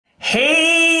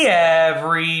Hey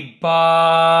everybody!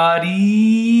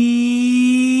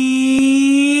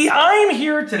 I'm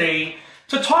here today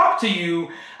to talk to you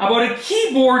about a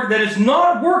keyboard that is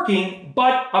not working,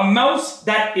 but a mouse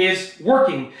that is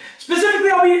working.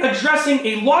 Specifically, I'll be addressing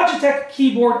a Logitech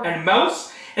keyboard and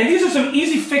mouse, and these are some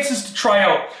easy fixes to try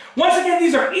out. Once again,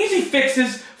 these are easy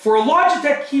fixes for a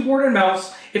Logitech keyboard and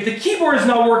mouse if the keyboard is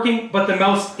not working, but the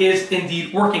mouse is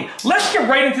indeed working. Let's get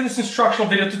right into this instructional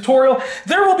video tutorial.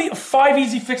 There will be 5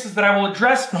 easy fixes that I will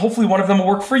address, and hopefully one of them will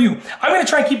work for you. I'm going to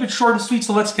try and keep it short and sweet,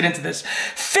 so let's get into this.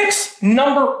 Fix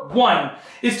number 1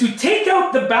 is to take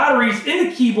out the batteries in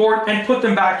the keyboard and put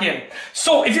them back in.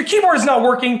 So if your keyboard is not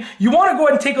working, you want to go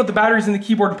ahead and take out the batteries in the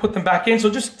keyboard and put them back in. So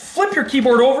just flip your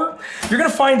keyboard over. You're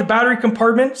going to find the battery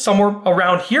compartment somewhere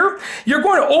around here. You're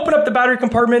going to open up the battery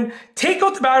compartment, take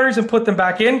out the batteries and put them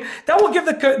back in. That will give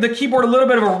the keyboard a little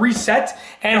bit of a reset,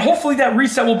 and hopefully that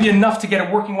reset will be enough to get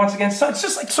it working once again. So it's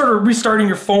just like sort of restarting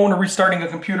your phone or restarting a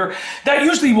computer. That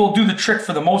usually will do the trick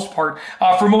for the most part,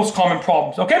 for most common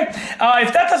problems, okay?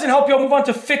 If that doesn't help you, I'll move on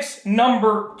to fix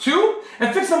number 2.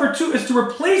 And fix number 2 is to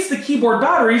replace the keyboard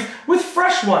batteries with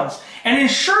fresh ones and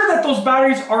ensure that those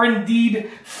batteries are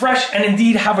indeed fresh and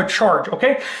indeed have a charge,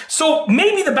 okay? So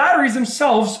maybe the batteries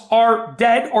themselves are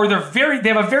dead, or they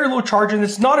have a very low charge, and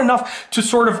it's not enough to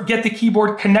sort of get the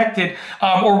keyboard connected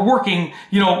or working,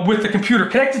 with the computer,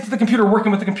 connected to the computer, working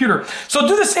with the computer. So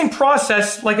do the same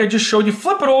process like I just showed you.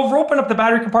 Flip it over, open up the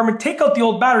battery compartment, take out the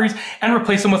old batteries, and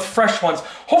replace them with fresh ones.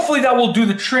 Hopefully that will do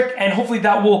the trick, and hopefully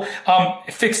that will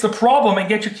fix the problem and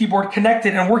get your keyboard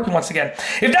connected and working once again.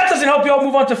 If that doesn't help you, I'll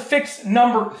move on to fix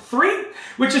number 3,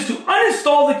 which is to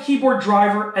uninstall the keyboard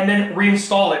driver and then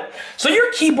reinstall it. So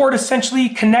your keyboard essentially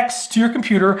connects to your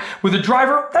computer with a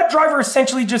driver. That driver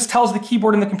essentially just tells the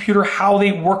keyboard and the computer how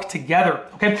they work together,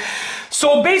 okay?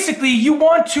 So basically, you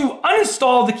want to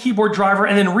uninstall the keyboard driver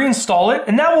and then reinstall it,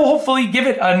 and that will hopefully give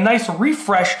it a nice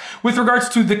refresh with regards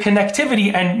to the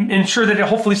connectivity and ensure that it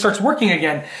hopefully starts working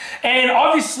again. And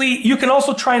obviously, you can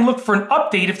also try and look for an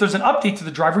update if there's an update to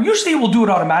the driver. Usually it will do it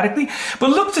automatically, but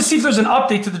look to see if there's an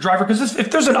update to the driver, because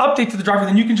if there's an update to the driver,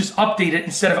 then you can just update it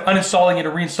instead of uninstalling it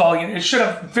or reinstalling it. It should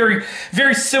have very,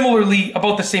 very similarly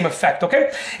about the same effect,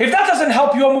 okay? If that doesn't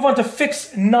help you, I'll move on to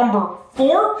fix number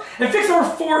 4. And fix number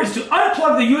 4 is to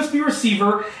unplug the USB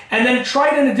receiver and then try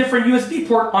it in a different USB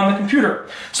port on the computer.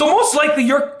 So most likely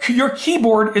your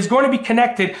keyboard is going to be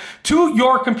connected to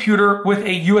your computer with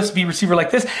a USB receiver like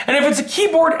this. And if it's a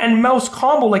keyboard and mouse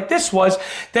combo like this was,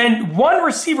 then one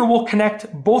receiver will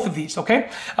connect both of these, okay?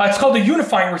 It's called a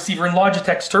unifying receiver in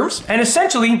Logitech's terms. And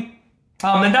essentially,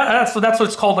 that's what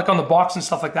it's called, like on the box and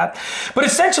stuff like that. But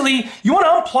essentially, you want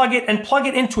to unplug it and plug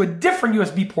it into a different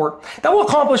USB port. That will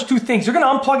accomplish 2 things. You're going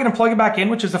to unplug it and plug it back in,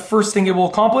 which is the first thing it will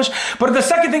accomplish. But the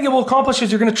second thing it will accomplish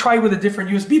is you're going to try with a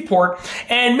different USB port.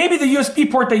 And maybe the USB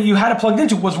port that you had it plugged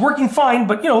into was working fine,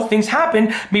 but things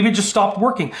happen. Maybe it just stopped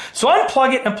working. So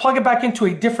unplug it and plug it back into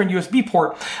a different USB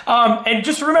port. And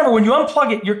just remember, when you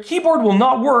unplug it, your keyboard will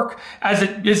not work as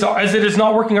it is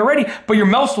not working already, but your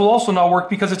mouse will also not work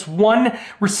because it's one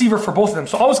receiver for both of them.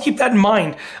 So always keep that in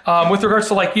mind with regards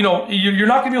to, like, you're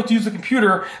not going to be able to use the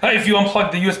computer if you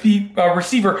unplug the USB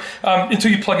receiver until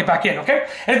you plug it back in, okay?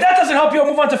 And if that doesn't help you, I'll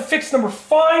move on to fix number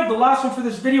 5. The last one for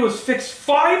this video is fix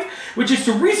 5, which is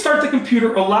to restart the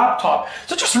computer or laptop.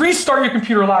 So just restart your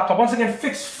computer or laptop. Once again,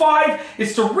 fix 5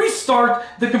 is to restart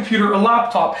the computer or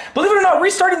laptop. Believe it or not,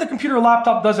 restarting the computer or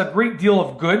laptop does a great deal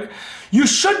of good. You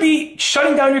should be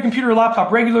shutting down your computer or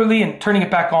laptop regularly and turning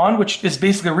it back on, which is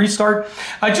basically a restart.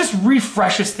 Just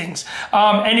refreshes things.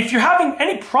 And if you're having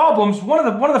any problems, one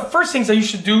of the first things that you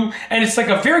should do, and it's like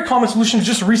a very common solution, is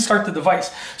just restart the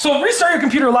device. So restart your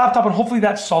computer or laptop, and hopefully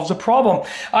that solves the problem.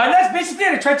 And that's basically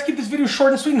it. I tried to keep this video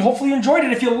short and sweet, and hopefully you enjoyed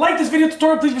it. If you like this video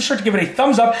tutorial, please be sure to give it a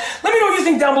thumbs up. Let me know what you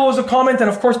think down below as a comment, and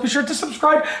of course be sure to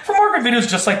subscribe for more good videos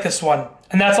just like this one.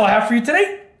 And that's all I have for you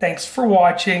today. Thanks for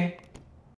watching.